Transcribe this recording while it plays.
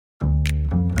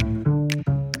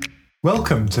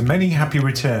Welcome to Many Happy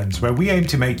Returns, where we aim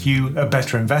to make you a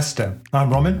better investor.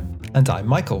 I'm Roman. And I'm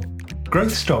Michael.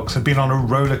 Growth stocks have been on a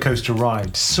roller coaster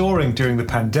ride, soaring during the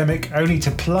pandemic, only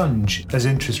to plunge as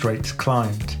interest rates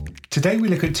climbed. Today we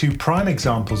look at two prime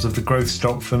examples of the growth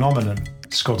stock phenomenon,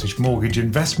 Scottish Mortgage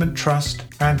Investment Trust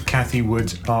and Cathie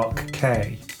Wood's ARK.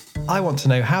 I want to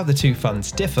know how the two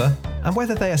funds differ and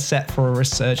whether they are set for a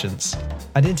resurgence.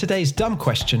 And in today's dumb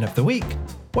question of the week,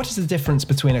 what is the difference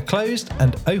between a closed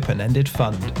and open-ended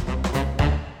fund?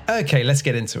 Okay, let's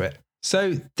get into it.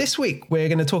 So this week, we're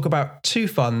going to talk about two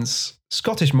funds,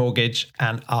 Scottish Mortgage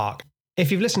and ARK.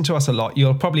 If you've listened to us a lot,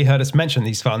 you'll probably heard us mention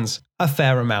these funds a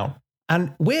fair amount.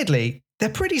 And weirdly, they're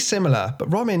pretty similar.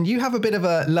 But Roman, you have a bit of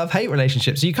a love-hate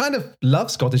relationship. So you kind of love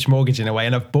Scottish Mortgage in a way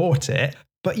and have bought it,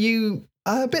 but you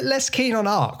are a bit less keen on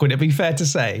ARK, would it be fair to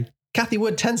say? Cathie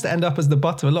Wood tends to end up as the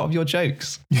butt of a lot of your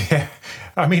jokes. Yeah,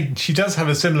 I mean, she does have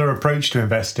a similar approach to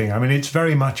investing. I mean, it's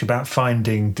very much about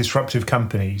finding disruptive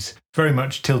companies, very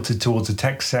much tilted towards the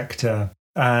tech sector.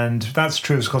 And that's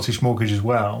true of Scottish Mortgage as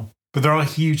well. But there are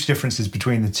huge differences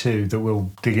between the two that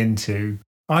we'll dig into.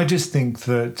 I just think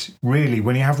that really,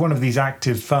 when you have one of these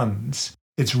active funds,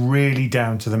 it's really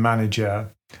down to the manager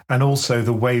and also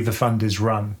the way the fund is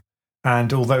run.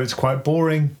 And although it's quite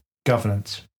boring,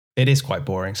 governance. It is quite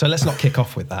boring. So let's not kick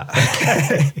off with that.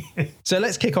 Okay. So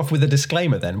let's kick off with a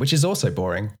disclaimer then, which is also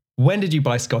boring. When did you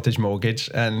buy Scottish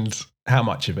Mortgage and how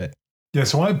much of it? Yeah,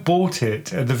 so I bought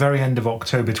it at the very end of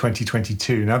October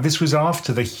 2022. Now, this was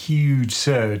after the huge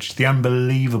surge, the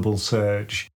unbelievable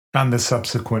surge, and the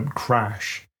subsequent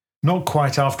crash. Not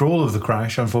quite after all of the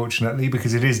crash, unfortunately,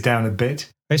 because it is down a bit.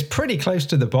 It's pretty close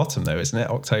to the bottom, though, isn't it?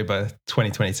 October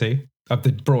 2022, of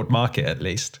the broad market at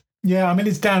least. Yeah, I mean,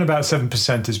 it's down about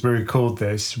 7% as we record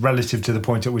this relative to the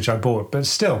point at which I bought. But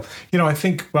still, I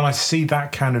think when I see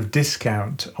that kind of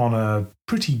discount on a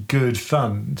pretty good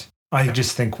fund, I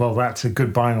just think, well, that's a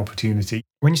good buying opportunity.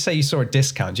 When you say you saw a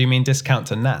discount, do you mean discount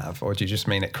to NAV or do you just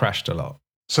mean it crashed a lot?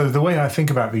 So the way I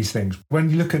think about these things, when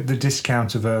you look at the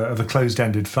discount of a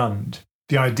closed-ended fund,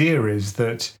 the idea is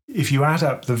that if you add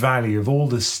up the value of all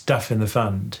the stuff in the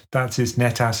fund, that's its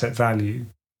net asset value.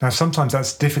 Now, sometimes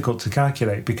that's difficult to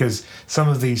calculate because some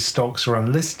of these stocks are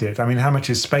unlisted. I mean, how much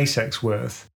is SpaceX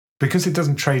worth? Because it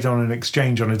doesn't trade on an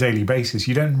exchange on a daily basis,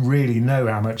 you don't really know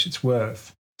how much it's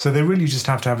worth. So they really just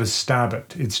have to have a stab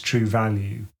at its true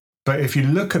value. But if you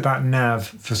look at that NAV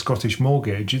for Scottish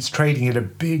Mortgage, it's trading at a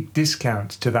big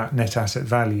discount to that net asset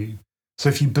value. So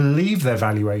if you believe their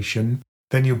valuation,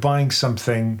 then you're buying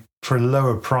something for a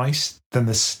lower price than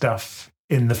the stuff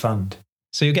in the fund.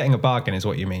 So you're getting a bargain is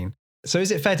what you mean. So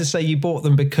is it fair to say you bought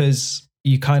them because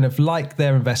you kind of like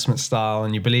their investment style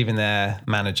and you believe in their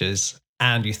managers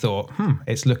and you thought,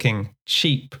 it's looking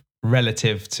cheap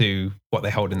relative to what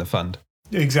they hold in the fund?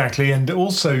 Exactly. And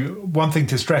also one thing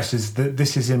to stress is that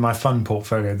this is in my fund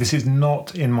portfolio. This is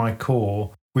not in my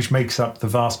core, which makes up the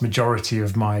vast majority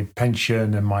of my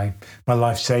pension and my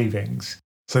life savings.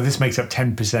 So this makes up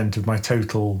 10% of my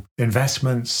total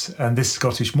investments. And this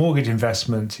Scottish Mortgage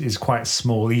investment is quite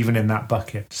small, even in that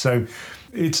bucket. So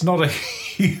it's not a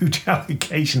huge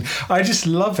allocation. I just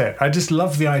love it. I just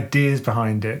love the ideas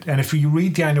behind it. And if you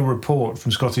read the annual report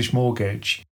from Scottish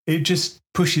Mortgage, it just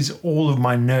pushes all of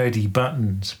my nerdy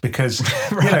buttons because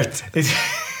right.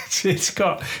 It's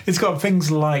got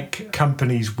things like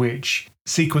companies which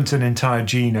sequence an entire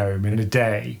genome in a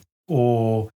day,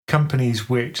 or companies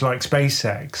which, like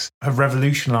SpaceX, have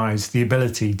revolutionized the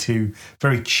ability to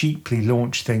very cheaply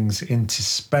launch things into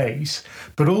space,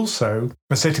 but also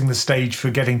are setting the stage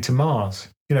for getting to Mars.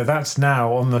 That's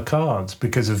now on the cards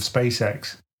because of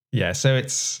SpaceX. Yeah, so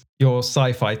it's your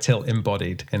sci-fi tilt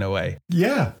embodied in a way.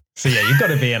 Yeah. So yeah, you've got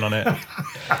to be in on it.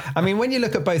 I mean, when you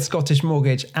look at both Scottish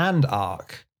Mortgage and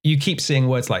ARK, you keep seeing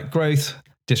words like growth,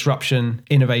 disruption,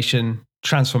 innovation,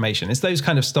 transformation. It's those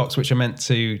kind of stocks which are meant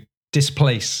to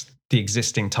displace the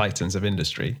existing titans of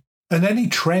industry. And any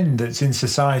trend that's in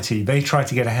society, they try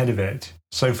to get ahead of it.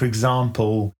 So, for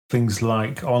example, things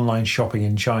like online shopping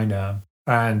in China.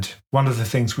 And one of the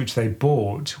things which they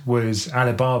bought was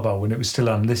Alibaba when it was still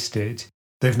unlisted.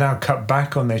 They've now cut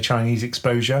back on their Chinese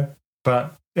exposure.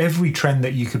 But every trend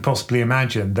that you could possibly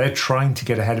imagine, they're trying to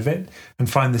get ahead of it and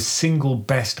find the single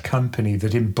best company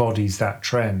that embodies that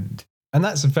trend. And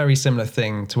that's a very similar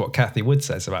thing to what Cathie Wood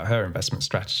says about her investment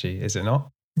strategy, is it not?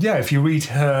 Yeah, if you read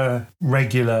her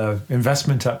regular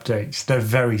investment updates, they're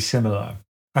very similar.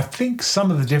 I think some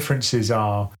of the differences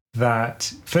are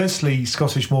that, firstly,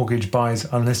 Scottish Mortgage buys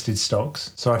unlisted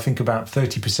stocks. So I think about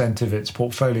 30% of its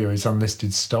portfolio is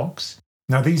unlisted stocks.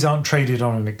 Now, these aren't traded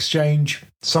on an exchange.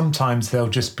 Sometimes they'll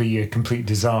just be a complete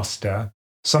disaster.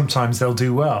 Sometimes they'll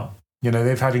do well.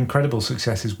 They've had incredible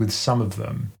successes with some of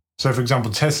them. So, for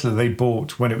example, Tesla, they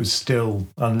bought when it was still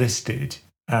unlisted.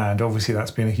 And obviously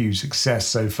that's been a huge success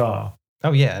so far.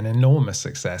 Oh, yeah, an enormous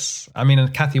success. I mean,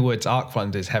 and Cathie Wood's ARK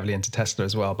fund is heavily into Tesla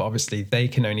as well, but obviously they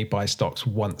can only buy stocks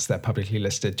once they're publicly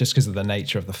listed just because of the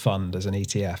nature of the fund as an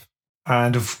ETF.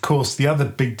 And of course, the other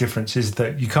big difference is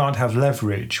that you can't have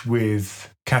leverage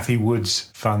with Cathie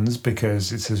Wood's funds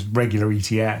because it's a regular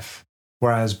ETF.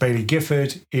 Whereas Baillie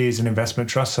Gifford is an investment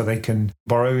trust, so they can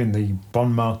borrow in the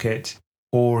bond market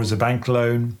or as a bank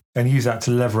loan and use that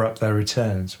to lever up their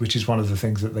returns, which is one of the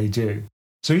things that they do.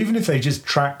 So even if they just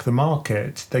track the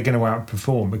market, they're going to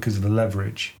outperform because of the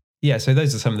leverage. Yeah, so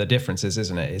those are some of the differences,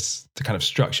 isn't it? It's the kind of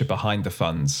structure behind the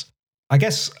funds. I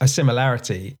guess a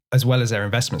similarity, as well as their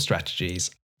investment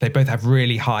strategies, they both have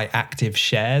really high active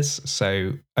shares,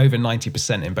 so over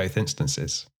 90% in both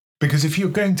instances. Because if you're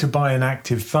going to buy an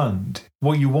active fund,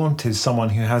 what you want is someone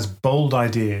who has bold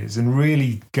ideas and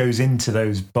really goes into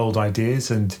those bold ideas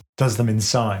and does them in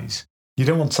size. You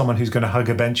don't want someone who's going to hug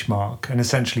a benchmark and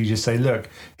essentially just say, look,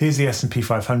 here's the S&P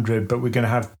 500, but we're going to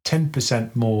have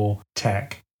 10% more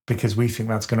tech because we think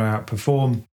that's going to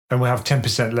outperform, and we'll have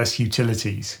 10% less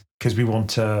utilities because we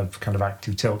want a kind of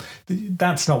active tilt.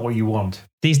 That's not what you want.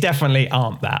 These definitely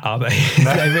aren't that, are they?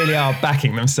 No. They really are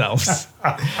backing themselves.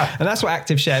 And that's what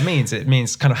active share means. It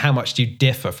means kind of how much do you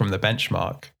differ from the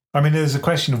benchmark. I mean, there's a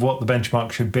question of what the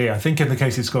benchmark should be. I think in the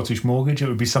case of Scottish Mortgage, it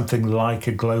would be something like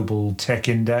a global tech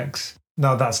index.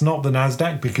 Now, that's not the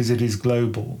NASDAQ because it is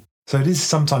global. So it is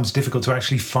sometimes difficult to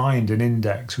actually find an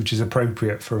index which is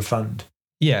appropriate for a fund.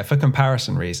 Yeah, for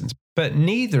comparison reasons. But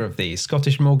neither of these,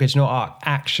 Scottish Mortgage nor ARK,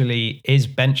 actually is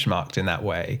benchmarked in that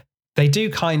way. They do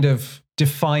kind of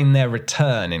define their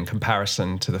return in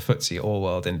comparison to the FTSE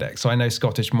All-World Index. So I know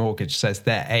Scottish Mortgage says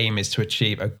their aim is to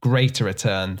achieve a greater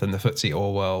return than the FTSE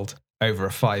All-World over a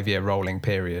 5-year rolling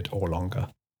period or longer.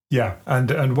 Yeah,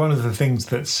 and one of the things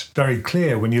that's very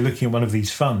clear when you're looking at one of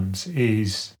these funds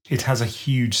is it has a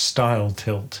huge style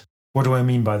tilt. What do I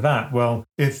mean by that? Well,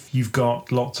 if you've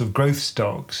got lots of growth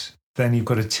stocks, then you've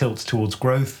got a tilt towards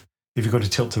growth. If you've got a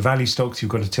tilt to value stocks, you've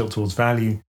got a tilt towards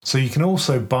value. So you can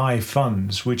also buy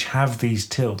funds which have these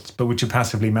tilts, but which are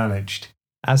passively managed.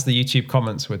 As the YouTube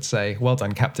comments would say, well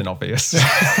done, Captain Obvious. Didn't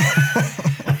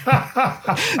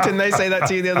they say that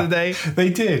to you the other day? They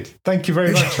did. Thank you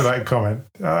very much for that comment.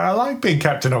 I like being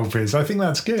Captain Obvious. I think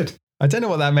that's good. I don't know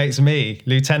what that makes me.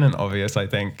 Lieutenant Obvious, I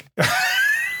think.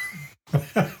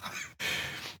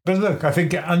 But look, I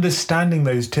think understanding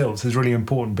those tilts is really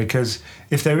important because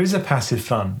if there is a passive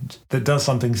fund that does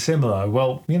something similar,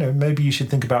 well, maybe you should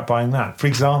think about buying that. For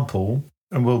example,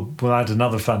 and we'll add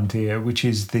another fund here, which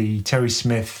is the Terry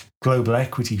Smith Global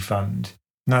Equity Fund.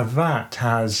 Now that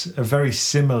has a very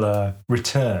similar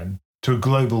return to a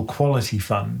global quality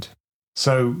fund.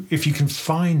 So if you can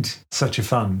find such a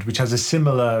fund which has a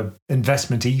similar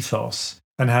investment ethos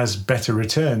and has better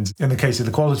returns in the case of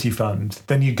the quality fund,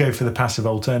 then you'd go for the passive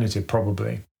alternative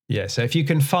probably. Yeah, so if you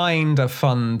can find a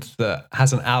fund that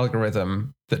has an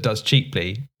algorithm that does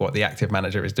cheaply what the active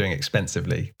manager is doing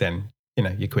expensively, then,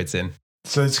 your quid's in.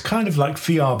 So it's kind of like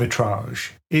fee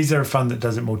arbitrage. Is there a fund that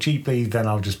does it more cheaply? Then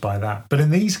I'll just buy that. But in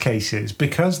these cases,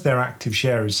 because their active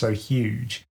share is so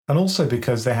huge, and also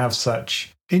because they have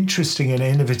such interesting and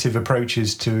innovative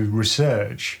approaches to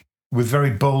research with very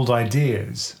bold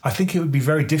ideas, I think it would be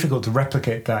very difficult to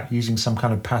replicate that using some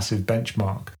kind of passive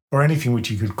benchmark or anything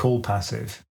which you could call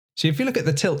passive. So if you look at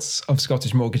the tilts of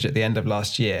Scottish Mortgage at the end of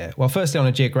last year, well, firstly, on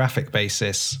a geographic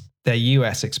basis, their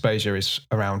US exposure is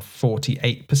around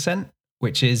 48%,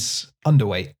 which is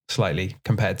underweight slightly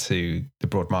compared to the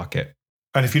broad market.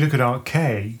 And if you look at ARK,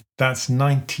 that's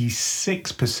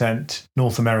 96%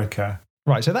 North America.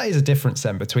 Right, so that is a difference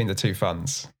then between the two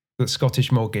funds. That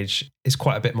Scottish Mortgage is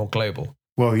quite a bit more global.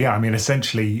 Well, yeah, I mean,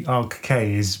 essentially, ARK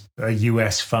is a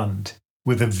US fund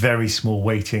with a very small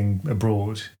weighting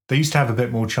abroad. They used to have a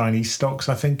bit more Chinese stocks,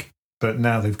 I think, but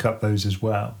now they've cut those as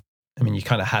well. I mean, you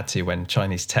kind of had to when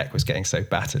Chinese tech was getting so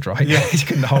battered, right? Yeah. You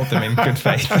couldn't hold them in good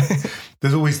faith.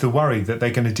 There's always the worry that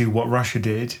they're going to do what Russia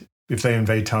did. If they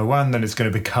invade Taiwan, then it's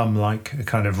going to become like a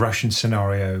kind of Russian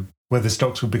scenario where the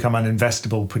stocks would become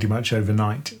uninvestable pretty much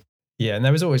overnight. Yeah, and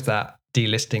there was always that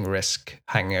delisting risk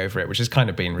hanging over it, which has kind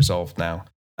of been resolved now.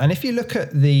 And if you look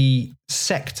at the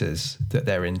sectors that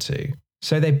they're into,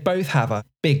 so they both have a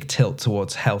big tilt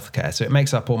towards healthcare. So it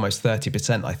makes up almost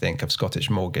 30%, I think, of Scottish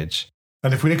Mortgage.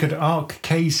 And if we look at ARK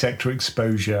sector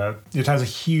exposure, it has a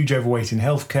huge overweight in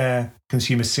healthcare,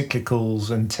 consumer cyclicals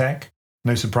and tech.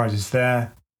 No surprises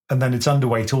there. And then it's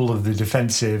underweight all of the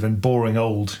defensive and boring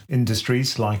old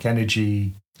industries like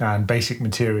energy and basic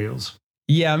materials.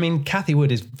 Yeah, I mean, Cathie Wood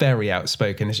is very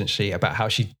outspoken, isn't she, about how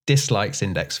she dislikes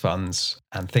index funds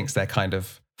and thinks they're kind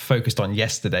of focused on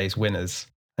yesterday's winners.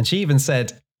 And she even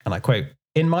said, and I quote,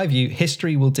 "In my view,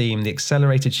 history will deem the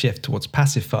accelerated shift towards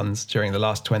passive funds during the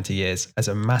last 20 years as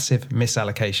a massive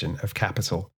misallocation of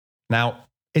capital." Now,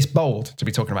 it's bold to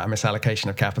be talking about a misallocation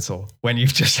of capital when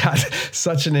you've just had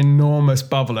such an enormous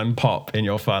bubble and pop in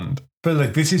your fund. But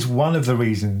look, this is one of the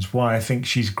reasons why I think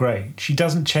she's great. She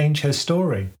doesn't change her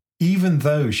story. Even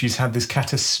though she's had this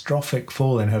catastrophic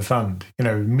fall in her fund,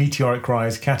 meteoric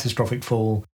rise, catastrophic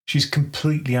fall, she's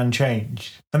completely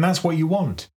unchanged. And that's what you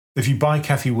want. If you buy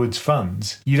Cathie Wood's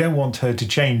funds, you don't want her to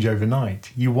change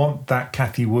overnight. You want that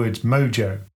Cathie Wood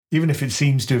mojo, even if it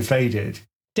seems to have faded.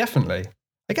 Definitely.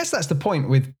 I guess that's the point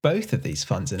with both of these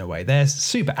funds in a way. They're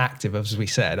super active, as we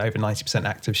said, over 90%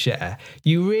 active share.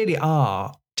 You really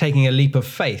are taking a leap of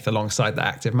faith alongside the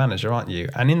active manager, aren't you?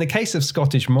 And in the case of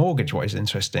Scottish Mortgage, what is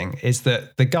interesting is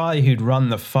that the guy who'd run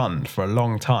the fund for a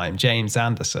long time, James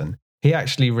Anderson, he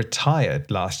actually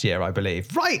retired last year, I believe.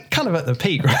 Right, kind of at the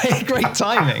peak, right? Great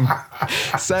timing.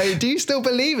 So do you still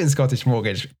believe in Scottish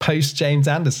Mortgage post James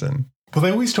Anderson? Well,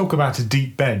 they always talk about a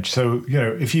deep bench. So,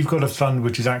 if you've got a fund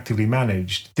which is actively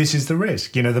managed, this is the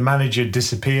risk. The manager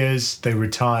disappears, they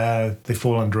retire, they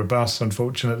fall under a bus,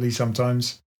 unfortunately,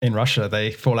 sometimes. In Russia,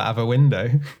 they fall out of a window.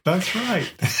 That's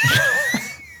right.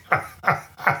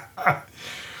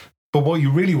 But what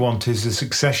you really want is a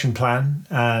succession plan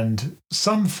and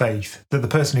some faith that the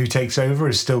person who takes over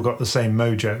has still got the same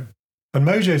mojo. And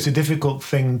mojo is a difficult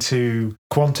thing to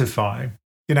quantify.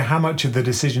 How much of the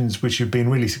decisions which have been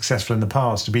really successful in the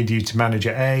past have been due to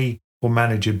manager A or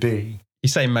manager B? You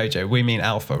say mojo, we mean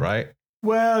alpha, right?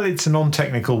 Well, it's a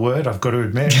non-technical word, I've got to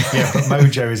admit. Yeah, but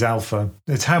mojo is alpha.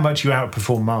 It's how much you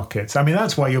outperform markets. I mean,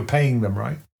 that's why you're paying them,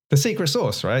 right? The secret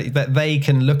sauce, right? That they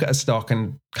can look at a stock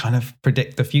and kind of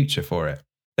predict the future for it.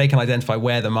 They can identify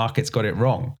where the market's got it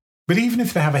wrong. But even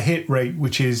if they have a hit rate,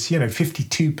 which is,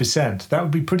 52%, that would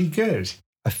be pretty good.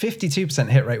 A 52%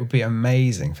 hit rate would be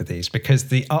amazing for these because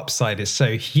the upside is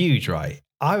so huge, right?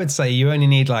 I would say you only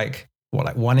need like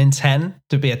 1 in 10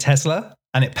 to be a Tesla,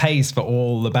 and it pays for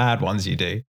all the bad ones you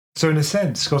do. So in a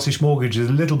sense, Scottish Mortgage is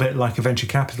a little bit like a venture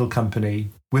capital company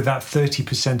with that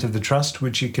 30% of the trust,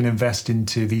 which you can invest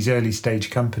into these early stage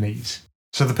companies.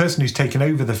 So the person who's taken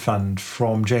over the fund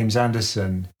from James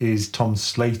Anderson is Tom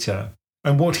Slater.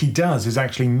 And what he does is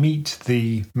actually meet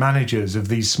the managers of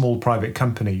these small private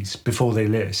companies before they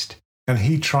list. And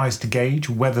he tries to gauge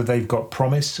whether they've got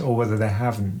promise or whether they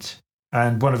haven't.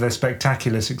 And one of their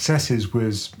spectacular successes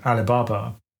was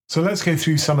Alibaba. So let's go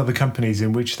through some of the companies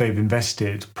in which they've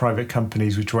invested, private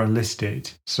companies which were unlisted.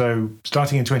 So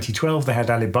starting in 2012, they had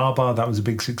Alibaba. That was a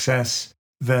big success.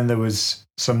 Then there was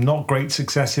some not great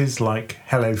successes like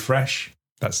HelloFresh.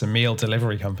 That's a meal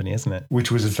delivery company, isn't it?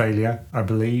 Which was a failure, I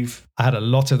believe. I had a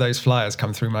lot of those flyers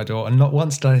come through my door and not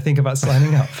once did I think about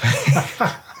signing up.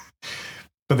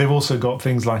 But they've also got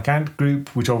things like Ant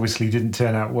Group, which obviously didn't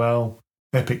turn out well,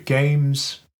 Epic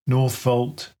Games,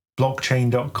 Northvolt,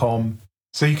 Blockchain.com.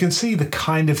 So you can see the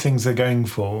kind of things they're going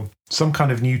for. Some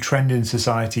kind of new trend in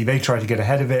society. They try to get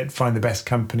ahead of it, find the best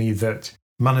company that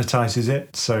monetizes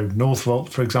it. So Northvolt,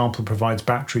 for example, provides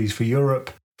batteries for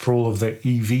Europe, for all of the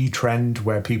EV trend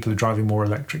where people are driving more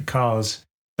electric cars.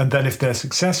 And then if they're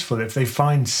successful, if they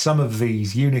find some of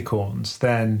these unicorns,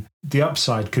 then the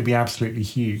upside could be absolutely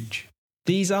huge.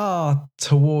 These are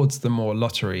towards the more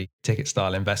lottery ticket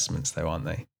style investments though, aren't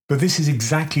they? But this is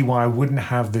exactly why I wouldn't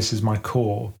have this as my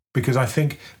core, because I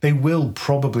think they will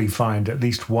probably find at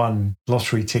least one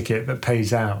lottery ticket that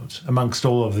pays out amongst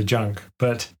all of the junk,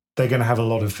 but they're going to have a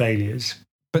lot of failures.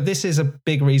 But this is a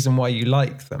big reason why you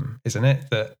like them, isn't it?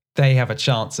 That they have a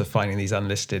chance of finding these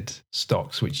unlisted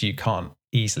stocks, which you can't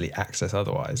easily access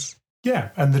otherwise. Yeah,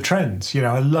 and the trends.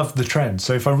 I love the trends.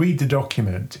 So if I read the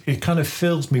document, it kind of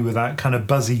fills me with that kind of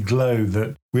buzzy glow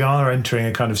that we are entering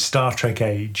a kind of Star Trek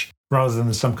age rather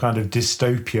than some kind of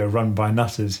dystopia run by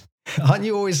nutters. Aren't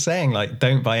you always saying,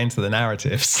 don't buy into the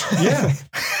narratives? Yeah.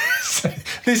 So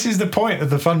this is the point of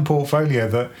the fund portfolio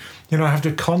that, I have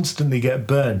to constantly get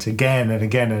burnt again and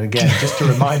again and again just to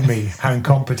remind me how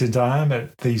incompetent I am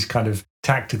at these kind of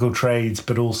tactical trades,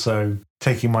 but also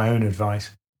taking my own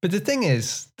advice. But the thing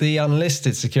is, the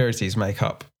unlisted securities make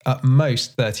up at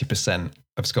most 30%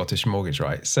 of Scottish Mortgage,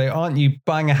 right? So aren't you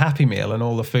buying a Happy Meal and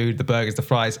all the food, the burgers, the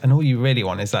fries, and all you really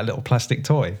want is that little plastic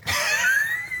toy?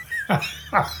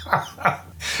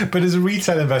 But as a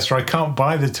retail investor, I can't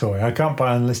buy the toy. I can't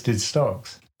buy unlisted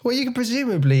stocks. Well, you can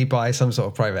presumably buy some sort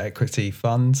of private equity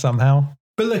fund somehow.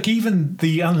 But look, even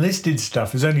the unlisted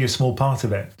stuff is only a small part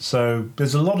of it. So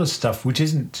there's a lot of stuff which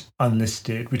isn't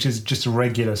unlisted, which is just a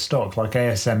regular stock, like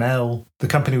ASML, the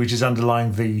company which is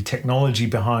underlying the technology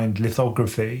behind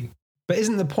lithography. But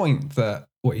isn't the point that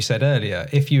what you said earlier,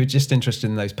 if you were just interested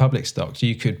in those public stocks,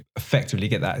 you could effectively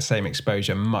get that same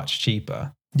exposure much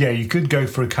cheaper? Yeah, you could go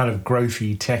for a kind of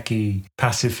growthy, techie,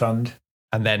 passive fund.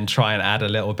 And then try and add a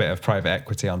little bit of private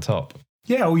equity on top.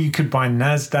 Yeah, or you could buy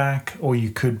NASDAQ, or you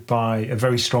could buy a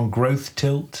very strong growth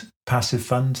tilt passive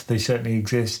fund. They certainly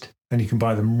exist, and you can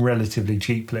buy them relatively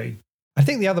cheaply. I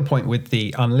think the other point with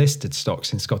the unlisted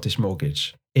stocks in Scottish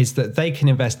Mortgage is that they can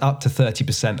invest up to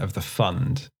 30% of the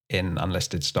fund in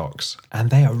unlisted stocks.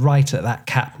 And they are right at that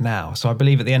cap now. So I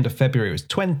believe at the end of February, it was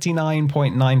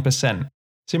 29.9%.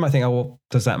 So you might think, oh, well,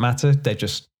 does that matter? They've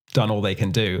just done all they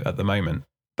can do at the moment.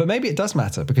 But maybe it does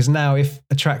matter, because now if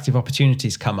attractive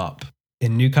opportunities come up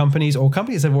in new companies or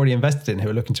companies they've already invested in who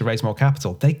are looking to raise more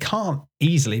capital, they can't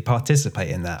easily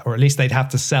participate in that, or at least they'd have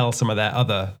to sell some of their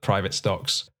other private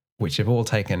stocks, which have all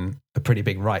taken a pretty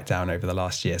big write down over the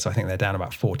last year. So I think they're down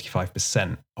about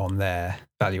 45% on their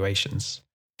valuations.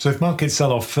 So if markets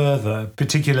sell off further,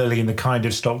 particularly in the kind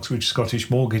of stocks which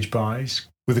Scottish Mortgage buys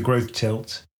with a growth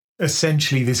tilt,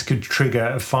 essentially this could trigger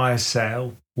a fire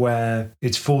sale where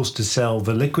it's forced to sell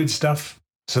the liquid stuff.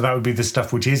 So that would be the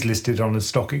stuff which is listed on a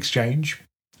stock exchange.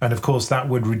 And of course, that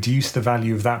would reduce the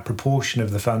value of that proportion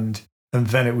of the fund, and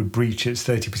then it would breach its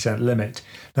 30% limit.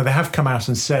 Now, they have come out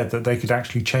and said that they could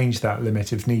actually change that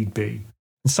limit if need be.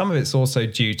 Some of it's also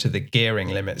due to the gearing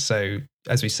limit. So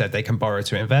as we said, they can borrow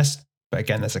to invest. But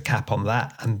again, there's a cap on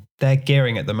that. And their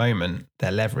gearing at the moment,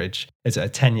 their leverage, is at a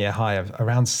 10-year high of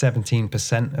around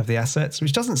 17% of the assets,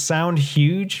 which doesn't sound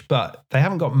huge, but they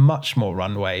haven't got much more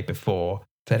runway before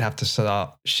they'd have to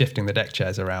start shifting the deck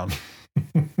chairs around.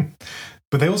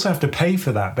 But they also have to pay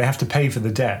for that. They have to pay for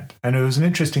the debt. And there was an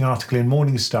interesting article in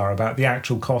Morningstar about the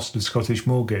actual cost of Scottish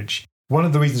Mortgage. One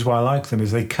of the reasons why I like them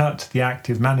is they cut the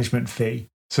active management fee.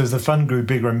 So as the fund grew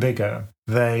bigger and bigger,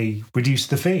 they reduced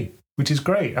the fee, which is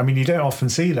great. I mean, you don't often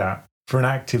see that for an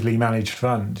actively managed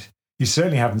fund. You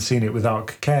certainly haven't seen it with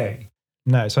ARK.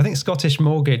 No, so I think Scottish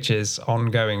Mortgage's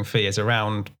ongoing fee is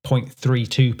around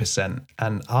 0.32%,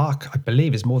 and ARK, I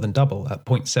believe, is more than double at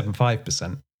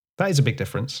 0.75%. That is a big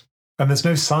difference. And there's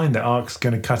no sign that ARK's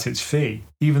going to cut its fee,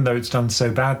 even though it's done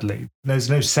so badly. There's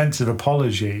no sense of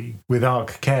apology with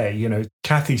ARK.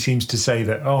 Kathy seems to say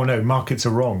that, oh no, markets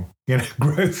are wrong.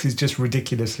 Growth is just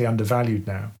ridiculously undervalued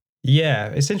now. Yeah,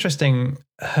 it's interesting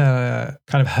her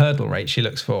kind of hurdle rate she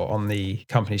looks for on the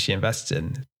companies she invests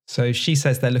in. So she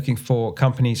says they're looking for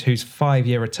companies whose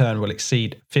 5-year return will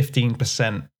exceed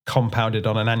 15% compounded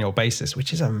on an annual basis,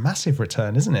 which is a massive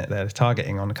return, isn't it? They're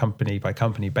targeting on a company by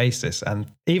company basis, and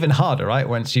even harder, right?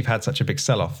 Once you've had such a big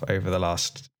sell-off over the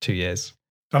last 2 years.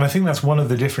 And I think that's one of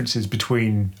the differences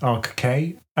between ARK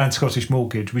and Scottish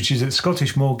Mortgage, which is that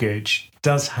Scottish Mortgage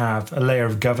does have a layer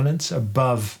of governance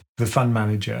above the fund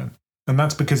manager. And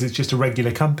that's because it's just a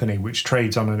regular company which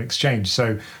trades on an exchange.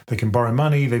 So they can borrow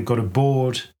money, they've got a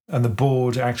board, and the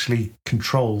board actually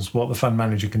controls what the fund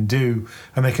manager can do,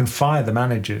 and they can fire the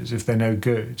managers if they're no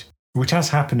good, which has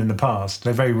happened in the past.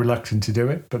 They're very reluctant to do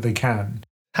it, but they can.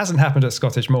 Hasn't happened at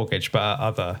Scottish Mortgage, but at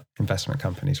other investment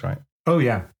companies, right? Oh,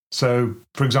 yeah. So,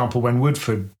 for example, when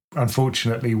Woodford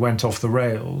unfortunately went off the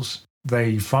rails,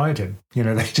 they fired him.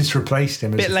 They just replaced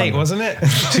him. A bit late, wasn't it?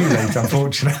 Too late,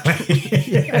 unfortunately.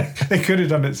 Yeah, they could have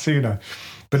done it sooner.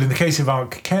 But in the case of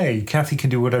ARK, Kathy can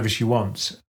do whatever she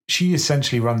wants. She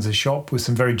essentially runs a shop with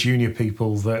some very junior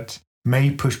people that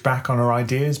may push back on her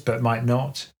ideas, but might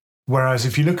not. Whereas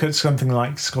if you look at something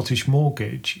like Scottish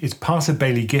Mortgage, it's part of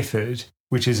Baillie Gifford,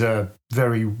 which is a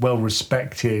very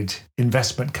well-respected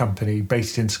investment company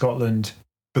based in Scotland.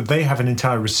 But they have an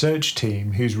entire research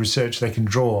team whose research they can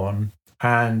draw on,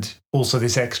 and also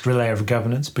this extra layer of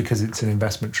governance because it's an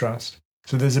investment trust.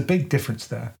 So there's a big difference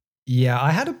there. Yeah, I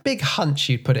had a big hunch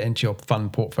you'd put it into your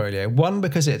fund portfolio. One,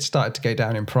 because it started to go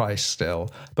down in price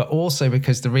still, but also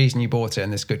because the reason you bought it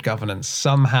and this good governance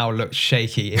somehow looked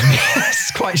shaky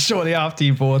quite shortly after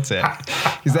you bought it.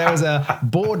 Because there was a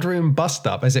boardroom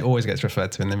bust-up, as it always gets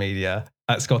referred to in the media,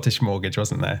 at Scottish Mortgage,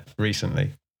 wasn't there,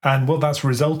 recently? And what that's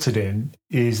resulted in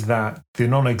is that the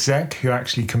non-exec who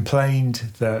actually complained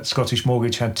that Scottish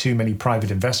Mortgage had too many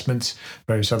private investments,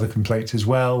 various other complaints as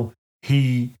well,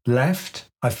 he left.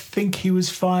 I think he was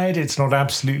fired. It's not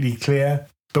absolutely clear.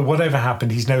 But whatever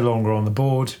happened, he's no longer on the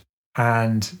board.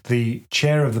 And the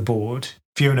chair of the board,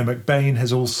 Fiona McBain,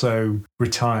 has also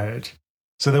retired.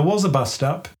 So there was a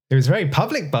bust-up. It was a very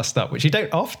public bust-up, which you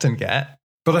don't often get.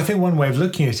 But I think one way of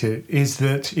looking at it is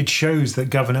that it shows that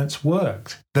governance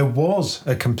worked. There was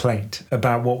a complaint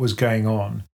about what was going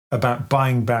on, about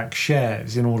buying back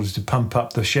shares in order to pump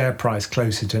up the share price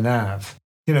closer to NAV.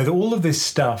 All of this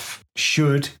stuff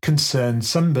should concern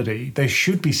somebody. There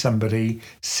should be somebody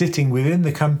sitting within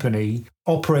the company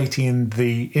operating in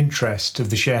the interest of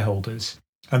the shareholders.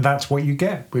 And that's what you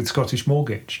get with Scottish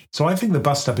Mortgage. So I think the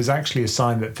bust up is actually a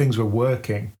sign that things were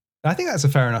working. I think that's a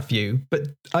fair enough view, but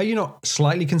are you not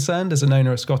slightly concerned as an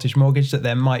owner of Scottish Mortgage that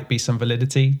there might be some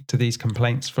validity to these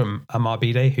complaints from Amar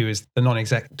Bide, who is the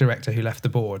non-exec director who left the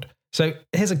board? So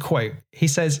here's a quote. He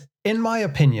says, "In my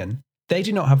opinion, they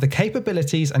do not have the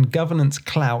capabilities and governance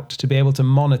clout to be able to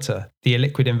monitor the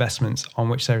illiquid investments on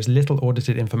which there is little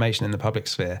audited information in the public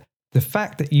sphere. The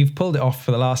fact that you've pulled it off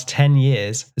for the last 10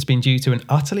 years has been due to an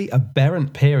utterly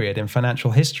aberrant period in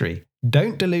financial history.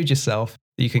 Don't delude yourself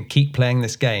that you can keep playing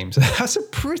this game." So that's a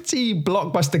pretty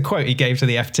blockbuster quote he gave to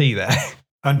the FT there.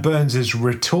 And Burns's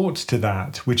retort to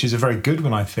that, which is a very good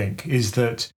one, I think, is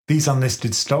that these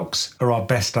unlisted stocks are our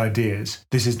best ideas.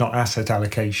 This is not asset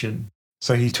allocation.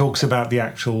 So he talks about the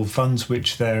actual funds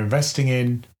which they're investing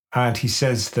in, and he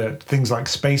says that things like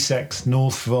SpaceX,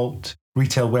 Northvolt,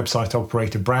 retail website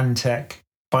operator BrandTech,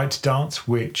 ByteDance,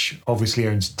 which obviously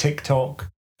owns TikTok,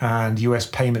 and US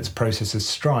payments processor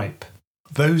Stripe,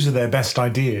 those are their best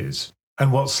ideas.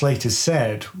 And what Slater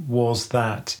said was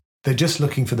that they're just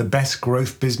looking for the best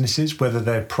growth businesses, whether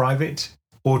they're private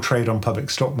or trade on public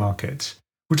stock markets,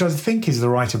 which I think is the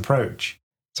right approach.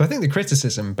 So I think the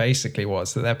criticism basically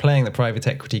was that they're playing the private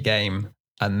equity game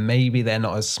and maybe they're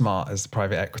not as smart as the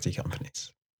private equity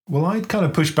companies. Well, I'd kind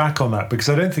of push back on that because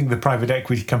I don't think the private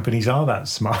equity companies are that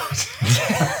smart.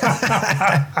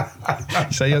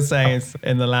 So you're saying it's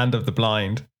in the land of the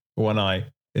blind, one eye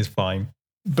is fine.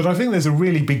 But I think there's a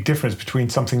really big difference between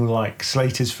something like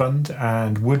Slater's fund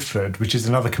and Woodford, which is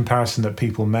another comparison that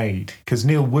people made. Because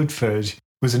Neil Woodford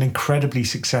was an incredibly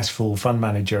successful fund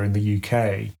manager in the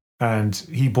UK. And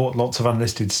he bought lots of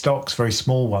unlisted stocks, very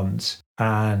small ones,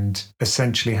 and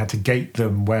essentially had to gate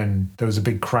them when there was a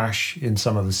big crash in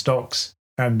some of the stocks.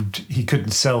 And he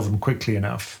couldn't sell them quickly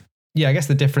enough. Yeah, I guess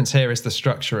the difference here is the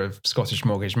structure of Scottish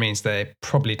Mortgage means they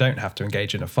probably don't have to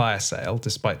engage in a fire sale,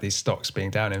 despite these stocks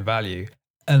being down in value,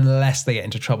 unless they get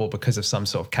into trouble because of some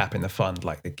sort of cap in the fund,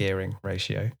 like the gearing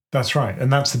ratio. That's right.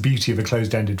 And that's the beauty of a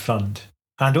closed-ended fund.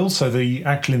 And also the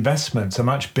actual investments are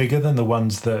much bigger than the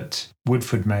ones that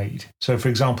Woodford made. So, for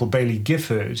example, Baillie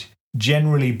Gifford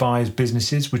generally buys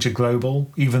businesses which are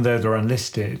global, even though they're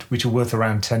unlisted, which are worth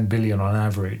around 10 billion on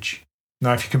average.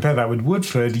 Now, if you compare that with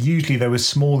Woodford, usually there were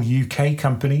small UK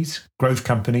companies, growth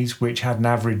companies, which had an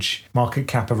average market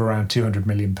cap of around £200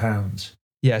 million.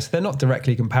 Yes, they're not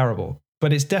directly comparable,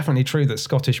 but it's definitely true that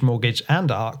Scottish Mortgage and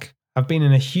ARK have been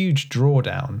in a huge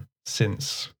drawdown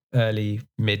since early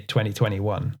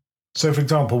mid-2021. So, for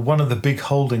example, one of the big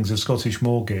holdings of Scottish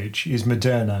Mortgage is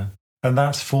Moderna, and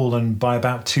that's fallen by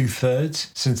about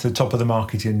 2/3 since the top of the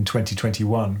market in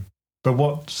 2021. But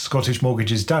what Scottish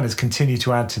Mortgage has done is continue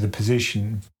to add to the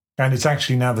position, and it's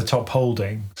actually now the top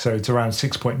holding. So it's around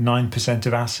 6.9%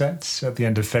 of assets at the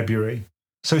end of February.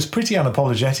 So it's pretty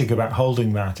unapologetic about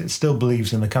holding that. It still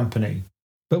believes in the company.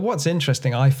 But what's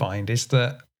interesting, I find, is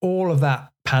that all of that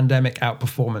pandemic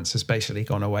outperformance has basically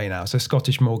gone away now. So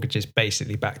Scottish Mortgage is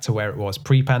basically back to where it was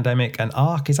pre-pandemic, and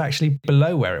ARK is actually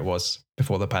below where it was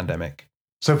before the pandemic.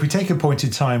 So if we take a point in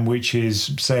time, which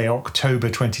is, say, October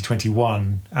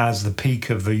 2021, as the peak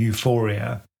of the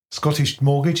euphoria, Scottish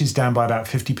Mortgage is down by about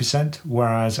 50%,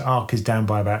 whereas ARK is down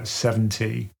by about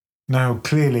 70%. Now,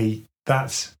 clearly,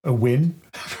 that's a win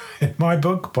in my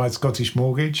book by Scottish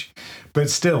Mortgage, but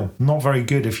still not very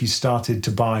good if you started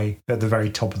to buy at the very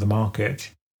top of the market.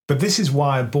 But this is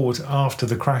why I bought after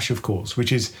the crash, of course,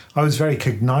 which is I was very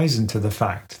cognizant to the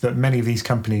fact that many of these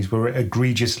companies were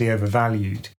egregiously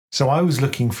overvalued. So I was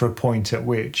looking for a point at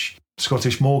which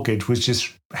Scottish Mortgage was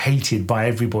just hated by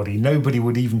everybody. Nobody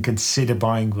would even consider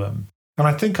buying them. And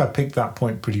I think I picked that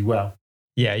point pretty well.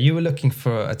 Yeah, you were looking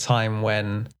for a time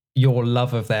when your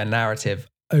love of their narrative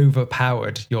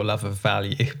overpowered your love of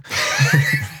value.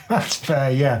 That's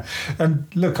fair, yeah. And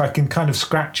look, I can kind of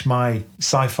scratch my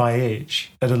sci-fi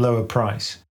itch at a lower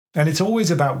price. And it's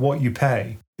always about what you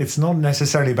pay. It's not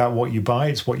necessarily about what you buy,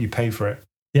 it's what you pay for it.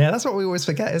 Yeah, that's what we always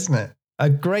forget, isn't it? A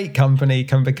great company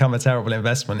can become a terrible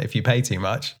investment if you pay too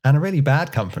much, and a really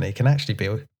bad company can actually be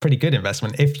a pretty good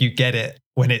investment if you get it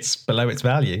when it's below its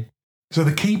value. So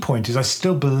the key point is I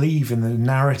still believe in the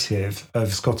narrative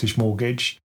of Scottish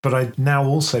Mortgage, but I now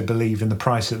also believe in the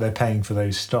price that they're paying for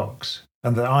those stocks,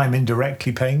 and that I'm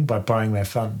indirectly paying by buying their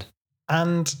fund.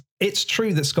 And it's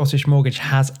true that Scottish Mortgage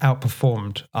has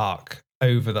outperformed ARK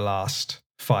over the last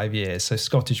 5 years. So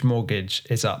Scottish Mortgage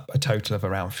is up a total of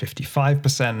around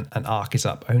 55%, and ARK is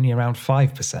up only around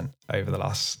 5% over the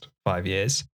last 5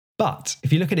 years. But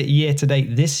if you look at it year to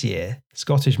date this year,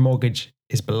 Scottish Mortgage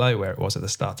is below where it was at the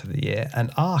start of the year,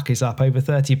 and ARK is up over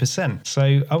 30%.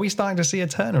 So are we starting to see a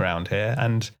turnaround here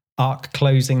and ARK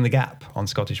closing the gap on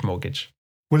Scottish Mortgage?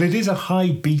 Well, it is a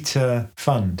high beta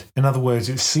fund. In other words,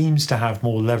 it seems to have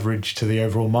more leverage to the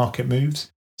overall market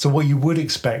moves. So what you would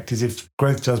expect is if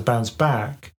growth does bounce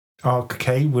back, ARK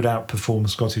would outperform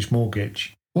Scottish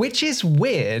Mortgage. Which is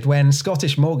weird when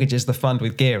Scottish Mortgage is the fund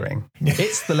with gearing.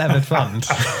 It's the levered fund.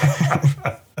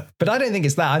 But I don't think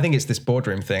it's that. I think it's this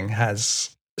boardroom thing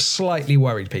has slightly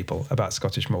worried people about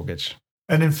Scottish Mortgage.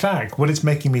 And in fact, what it's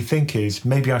making me think is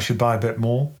maybe I should buy a bit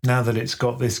more now that it's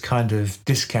got this kind of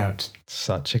discount.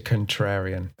 Such a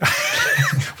contrarian.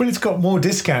 Well, it's got more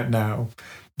discount now.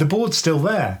 The board's still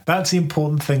there. That's the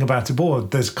important thing about a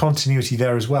board. There's continuity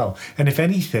there as well. And if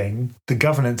anything, the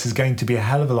governance is going to be a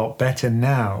hell of a lot better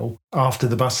now after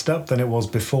the bust up than it was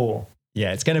before.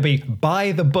 Yeah, it's going to be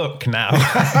by the book now.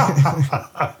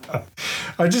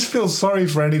 I just feel sorry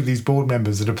for any of these board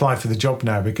members that apply for the job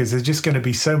now because there's just going to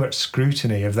be so much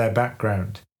scrutiny of their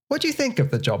background. What do you think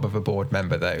of the job of a board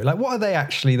member, though? Like, what are they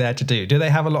actually there to do? Do they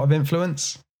have a lot of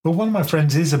influence? Well, one of my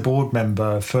friends is a board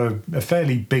member for a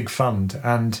fairly big fund,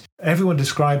 and everyone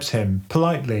describes him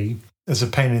politely as a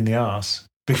pain in the arse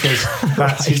because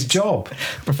that's his job.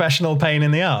 Professional pain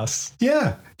in the arse.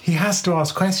 Yeah. He has to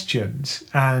ask questions,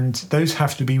 and those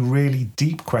have to be really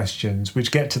deep questions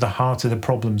which get to the heart of the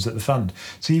problems at the fund.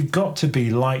 So you've got to be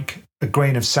like a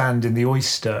grain of sand in the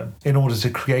oyster in order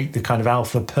to create the kind of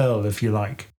alpha pearl, if you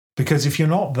like. Because if you're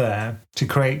not there to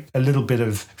create a little bit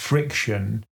of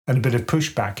friction and a bit of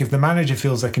pushback, if the manager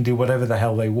feels they can do whatever the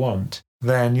hell they want,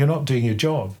 then you're not doing your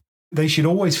job. They should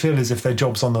always feel as if their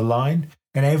job's on the line.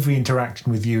 And every interaction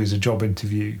with you is a job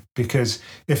interview, because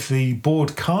if the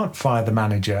board can't fire the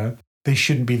manager, they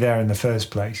shouldn't be there in the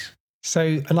first place.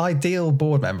 So an ideal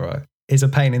board member is a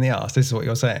pain in the arse. This is what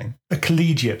you're saying. A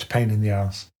collegiate pain in the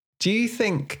arse. Do you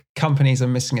think companies are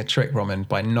missing a trick, Roman,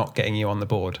 by not getting you on the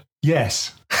board?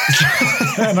 Yes.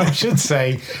 And I should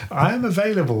say, I am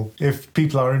available if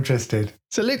people are interested.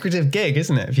 It's a lucrative gig,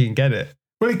 isn't it, if you can get it?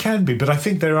 Well, it can be, but I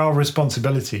think there are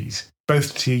responsibilities,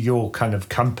 both to your kind of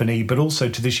company, but also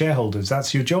to the shareholders.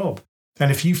 That's your job. And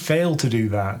if you fail to do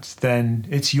that, then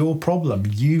it's your problem.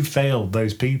 You failed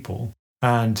those people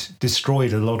and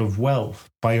destroyed a lot of wealth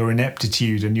by your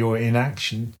ineptitude and your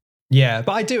inaction. Yeah,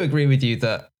 but I do agree with you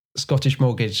that Scottish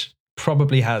Mortgage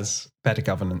probably has better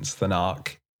governance than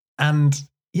ARK. And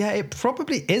yeah, it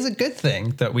probably is a good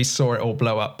thing that we saw it all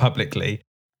blow up publicly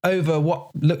over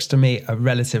what looks to me a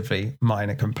relatively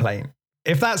minor complaint.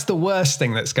 If that's the worst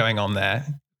thing that's going on there,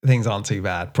 things aren't too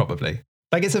bad, probably.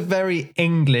 Like, it's a very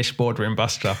English boardroom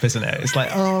bust up, isn't it? It's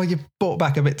like, oh, you bought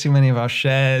back a bit too many of our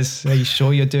shares. Are you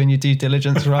sure you're doing your due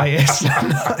diligence right?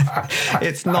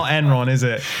 It's not Enron, is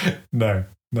it? No.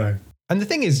 And the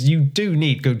thing is, you do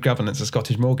need good governance at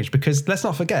Scottish Mortgage because, let's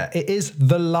not forget, it is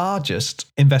the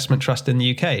largest investment trust in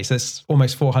the UK. So there's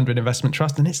almost 400 investment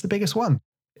trusts, and it's the biggest one.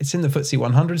 It's in the FTSE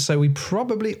 100, so we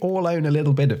probably all own a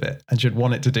little bit of it and should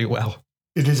want it to do well.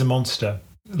 It is a monster.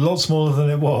 A lot smaller than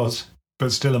it was,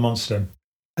 but still a monster.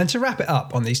 And to wrap it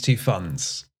up on these two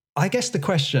funds, I guess the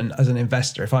question as an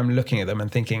investor, if I'm looking at them and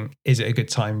thinking, is it a good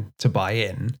time to buy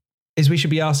in, is we should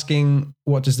be asking,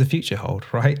 what does the future hold,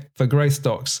 right? For growth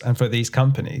stocks and for these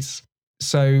companies.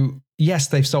 So yes,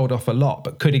 they've sold off a lot,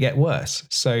 but could it get worse?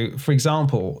 So for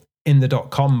example, in the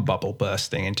dot-com bubble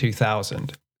bursting in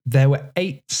 2000, there were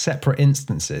 8 separate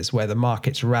instances where the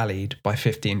markets rallied by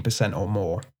 15% or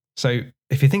more. So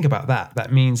if you think about that,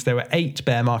 that means there were 8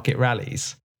 bear market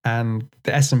rallies and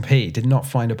the S&P did not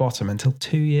find a bottom until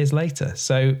 2 years later.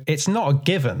 So it's not a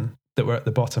given that we're at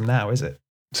the bottom now, is it?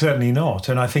 Certainly not.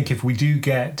 And I think if we do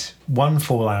get one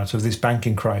fallout of this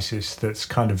banking crisis that's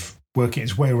kind of working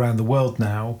its way around the world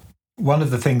now, one of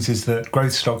the things is that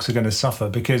growth stocks are going to suffer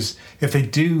because if they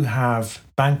do have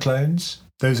bank loans,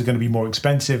 those are going to be more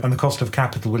expensive and the cost of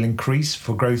capital will increase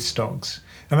for growth stocks.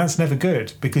 And that's never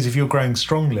good because if you're growing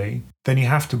strongly, then you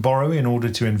have to borrow in order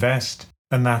to invest,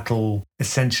 and that'll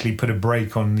essentially put a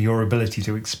brake on your ability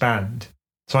to expand.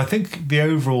 So I think the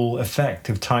overall effect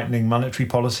of tightening monetary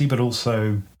policy, but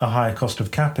also a higher cost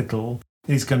of capital,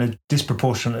 is going to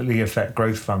disproportionately affect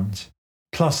growth funds.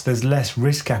 Plus, there's less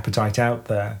risk appetite out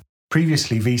there.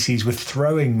 Previously, VCs were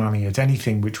throwing money at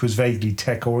anything which was vaguely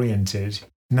tech-oriented.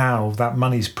 Now that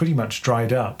money's pretty much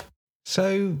dried up.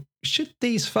 So Should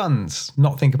these funds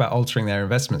not think about altering their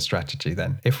investment strategy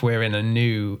then, if we're in a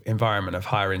new environment of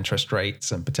higher interest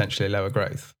rates and potentially lower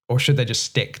growth? Or should they just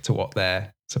stick to what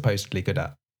they're supposedly good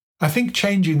at? I think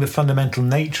changing the fundamental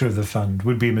nature of the fund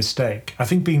would be a mistake. I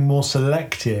think being more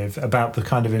selective about the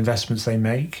kind of investments they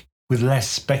make with less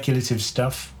speculative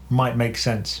stuff might make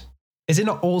sense. Is it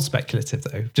not all speculative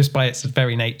though, just by its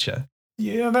very nature?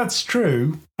 Yeah, that's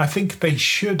true. I think they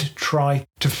should try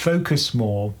to focus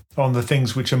more on the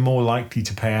things which are more likely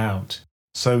to pay out.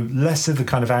 So less of the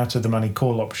kind of out of the money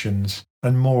call options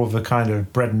and more of the kind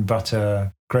of bread and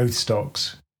butter growth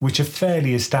stocks, which are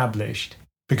fairly established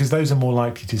because those are more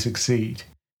likely to succeed.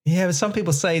 Yeah, but some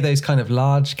people say those kind of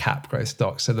large cap growth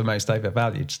stocks are the most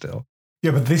overvalued still.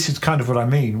 Yeah, but this is kind of what I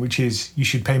mean, which is you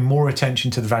should pay more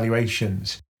attention to the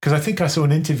valuations. Because I think I saw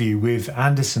an interview with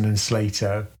Anderson and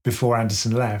Slater before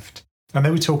Anderson left, and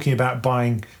they were talking about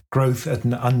buying growth at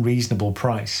an unreasonable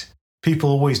price.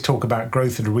 People always talk about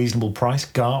growth at a reasonable price,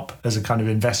 GARP, as a kind of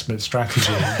investment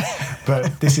strategy.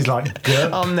 But this is like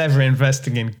GERP. I'm never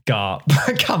investing in GARP.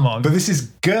 Come on. But this is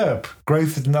GERP,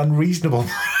 growth at an unreasonable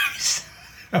price.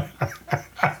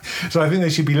 So I think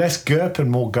there should be less GERP and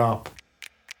more GARP.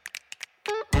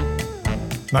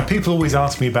 Now, people always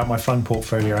ask me about my fund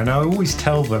portfolio, and I always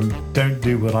tell them, don't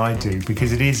do what I do,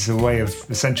 because it is a way of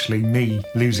essentially me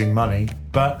losing money.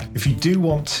 But if you do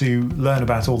want to learn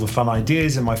about all the fun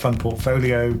ideas in my fund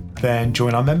portfolio, then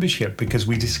join our membership, because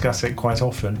we discuss it quite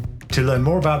often. To learn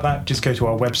more about that, just go to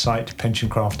our website,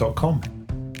 pensioncraft.com.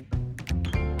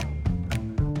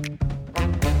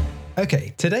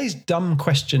 Okay, today's dumb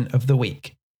question of the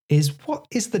week is, what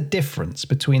is the difference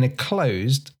between a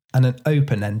closed and an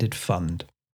open-ended fund?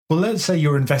 Well, let's say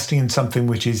you're investing in something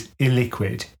which is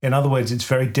illiquid. In other words, it's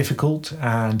very difficult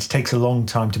and takes a long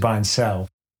time to buy and sell.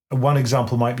 One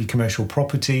example might be commercial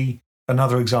property.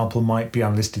 Another example might be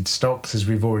unlisted stocks, as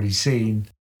we've already seen.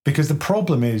 Because the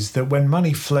problem is that when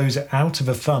money flows out of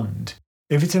a fund,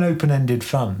 if it's an open-ended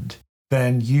fund,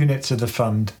 then units of the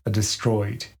fund are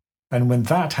destroyed. And when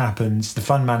that happens, the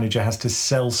fund manager has to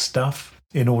sell stuff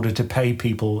in order to pay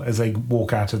people as they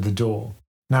walk out of the door.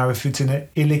 Now, if it's an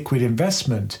illiquid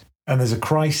investment and there's a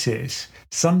crisis,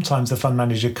 sometimes the fund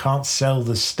manager can't sell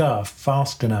the stuff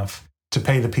fast enough to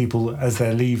pay the people as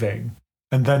they're leaving.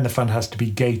 And then the fund has to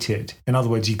be gated. In other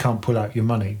words, you can't pull out your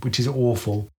money, which is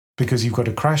awful because you've got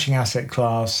a crashing asset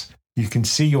class. You can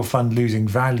see your fund losing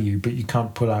value, but you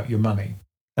can't pull out your money.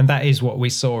 And that is what we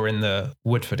saw in the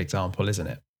Woodford example, isn't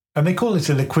it? And they call it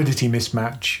a liquidity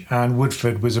mismatch. And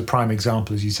Woodford was a prime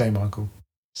example, as you say, Michael.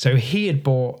 So he had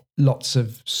bought lots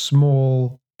of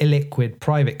small, illiquid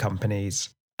private companies,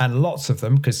 and lots of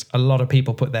them, because a lot of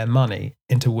people put their money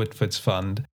into Woodford's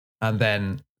fund, and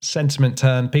then sentiment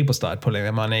turned, people started pulling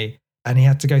their money, and he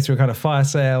had to go through a kind of fire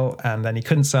sale, and then he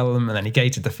couldn't sell them, and then he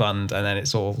gated the fund, and then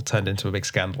it's all turned into a big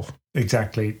scandal.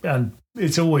 Exactly. And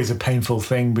it's always a painful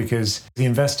thing because the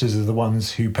investors are the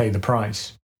ones who pay the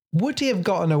price. Would he have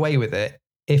gotten away with it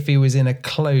if he was in a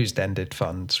closed-ended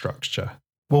fund structure?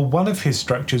 Well, one of his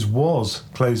structures was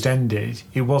closed-ended.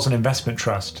 It was an investment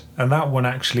trust. And that one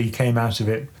actually came out of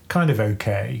it kind of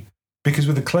okay. Because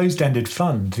with a closed-ended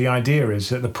fund, the idea is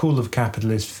that the pool of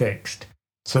capital is fixed.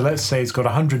 So let's say it's got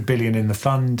 100 billion in the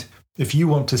fund. If you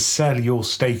want to sell your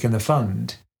stake in the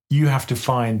fund, you have to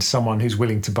find someone who's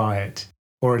willing to buy it.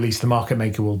 Or at least the market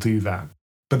maker will do that.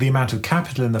 But the amount of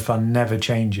capital in the fund never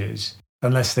changes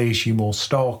unless they issue more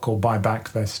stock or buy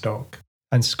back their stock.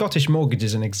 And Scottish Mortgage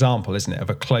is an example, isn't it, of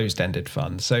a closed-ended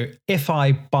fund. So if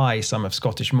I buy some of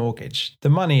Scottish Mortgage, the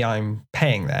money I'm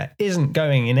paying there isn't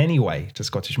going in any way to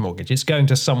Scottish Mortgage. It's going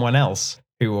to someone else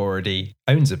who already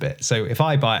owns a bit. So if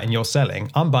I buy it and you're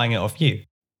selling, I'm buying it off you.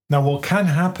 Now, what can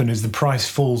happen is the price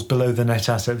falls below the net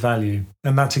asset value.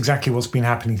 And that's exactly what's been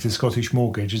happening to Scottish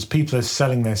Mortgage. As people are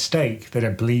selling their stake, they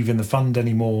don't believe in the fund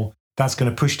anymore. That's going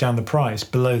to push down the price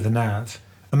below the NAV.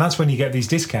 And that's when you get these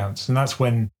discounts. And that's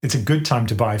when it's a good time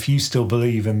to buy if you still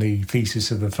believe in the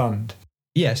thesis of the fund.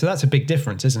 Yeah, so that's a big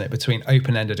difference, isn't it, between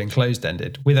open-ended and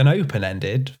closed-ended. With an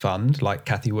open-ended fund, like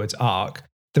Cathy Wood's ARK,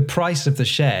 the price of the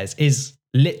shares is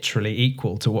literally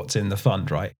equal to what's in the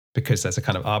fund, right? Because there's a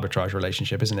kind of arbitrage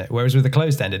relationship, isn't it? Whereas with the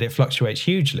closed-ended, it fluctuates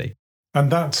hugely.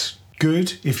 And that's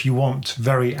good if you want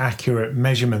very accurate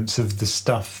measurements of the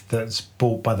stuff that's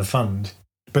bought by the fund.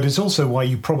 But it's also why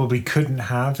you probably couldn't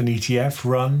have an ETF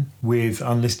run with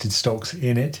unlisted stocks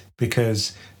in it,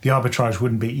 because the arbitrage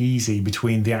wouldn't be easy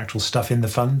between the actual stuff in the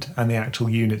fund and the actual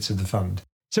units of the fund.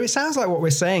 So it sounds like what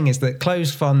we're saying is that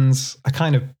closed funds are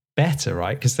kind of better,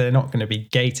 right? Because they're not going to be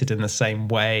gated in the same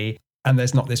way, and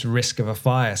there's not this risk of a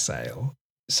fire sale.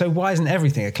 So why isn't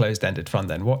everything a closed-ended fund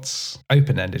then? What's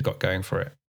open-ended got going for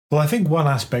it? Well, I think one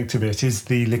aspect of it is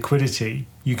the liquidity.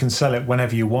 You can sell it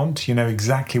whenever you want. You know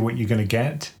exactly what you're going to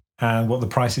get and what the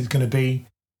price is going to be.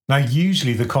 Now,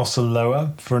 usually the costs are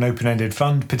lower for an open-ended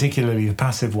fund, particularly the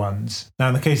passive ones. Now,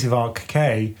 in the case of ARK,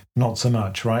 not so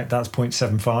much, right? That's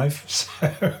 0.75.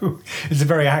 So it's a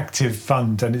very active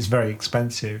fund and it's very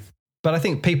expensive. But I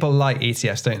think people like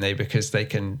ETFs, don't they? Because they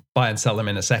can buy and sell them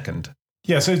in a second.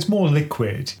 Yeah, so it's more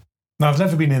liquid. Now, I've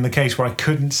never been in the case where I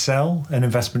couldn't sell an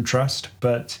investment trust,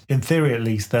 but in theory, at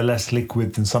least, they're less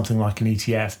liquid than something like an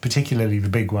ETF, particularly the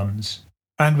big ones.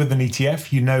 And with an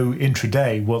ETF, you know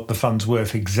intraday what the fund's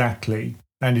worth exactly,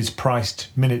 and it's priced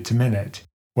minute to minute.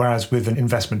 Whereas with an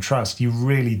investment trust, you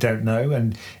really don't know.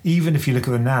 And even if you look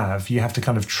at the NAV, you have to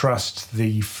kind of trust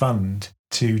the fund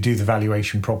to do the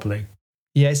valuation properly.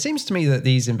 Yeah, it seems to me that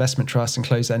these investment trusts and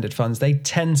closed-ended funds, they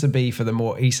tend to be for the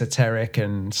more esoteric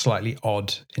and slightly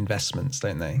odd investments,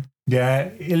 don't they? Yeah,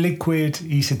 illiquid,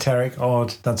 esoteric,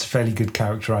 odd, that's a fairly good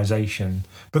characterization.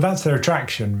 But that's their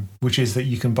attraction, which is that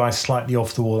you can buy slightly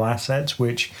off-the-wall assets,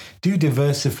 which do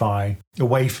diversify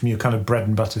away from your kind of bread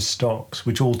and butter stocks,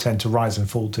 which all tend to rise and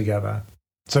fall together.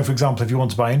 So, for example, if you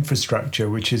want to buy infrastructure,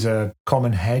 which is a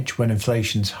common hedge when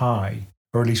inflation's high,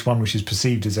 or at least one which is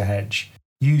perceived as a hedge,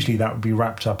 usually that would be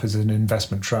wrapped up as an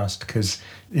investment trust because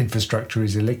infrastructure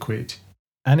is illiquid.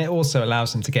 And it also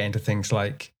allows them to get into things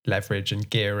like leverage and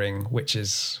gearing, which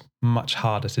is much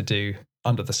harder to do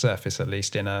under the surface, at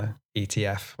least in a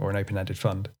ETF or an open-ended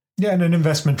fund. Yeah, and an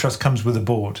investment trust comes with a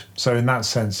board. So in that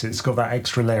sense, it's got that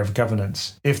extra layer of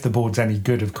governance, if the board's any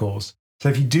good, of course. So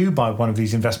if you do buy one of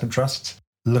these investment trusts,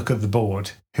 look at the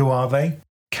board. Who are they?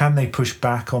 Can they push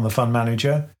back on the fund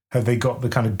manager? Have they got the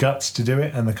kind of guts to do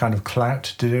it and the kind of clout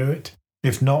to do it?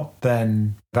 If not,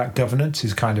 then that governance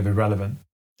is kind of irrelevant.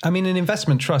 I mean, an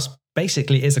investment trust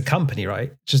basically is a company,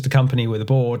 right? Just a company with a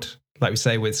board. Like we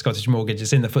say with Scottish Mortgage,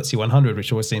 it's in the FTSE 100,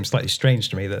 which always seems slightly strange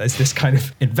to me that there's this kind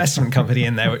of investment company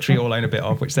in there, which we all own a bit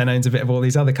of, which then owns a bit of all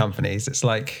these other companies. It's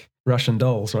like Russian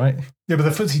dolls, right? Yeah, but the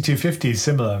FTSE 250 is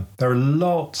similar. There are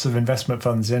lots of investment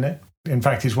funds in it. In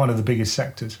fact, it's one of the biggest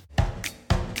sectors.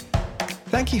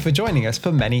 Thank you for joining us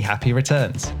for Many Happy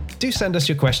Returns. Do send us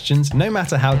your questions, no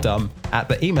matter how dumb, at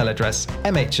the email address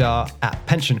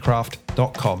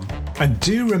mhr@pensioncraft.com. And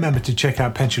do remember to check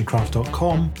out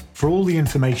pensioncraft.com for all the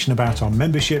information about our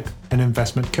membership and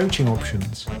investment coaching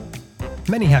options.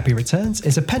 Many Happy Returns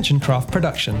is a PensionCraft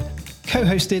production,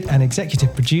 co-hosted and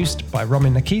executive produced by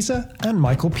Roman Nakiza and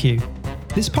Michael Pugh.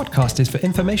 This podcast is for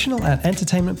informational and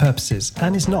entertainment purposes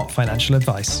and is not financial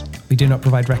advice. We do not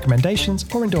provide recommendations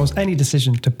or endorse any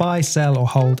decision to buy, sell, or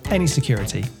hold any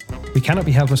security. We cannot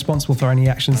be held responsible for any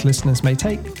actions listeners may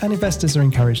take, and investors are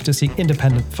encouraged to seek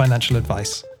independent financial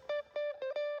advice.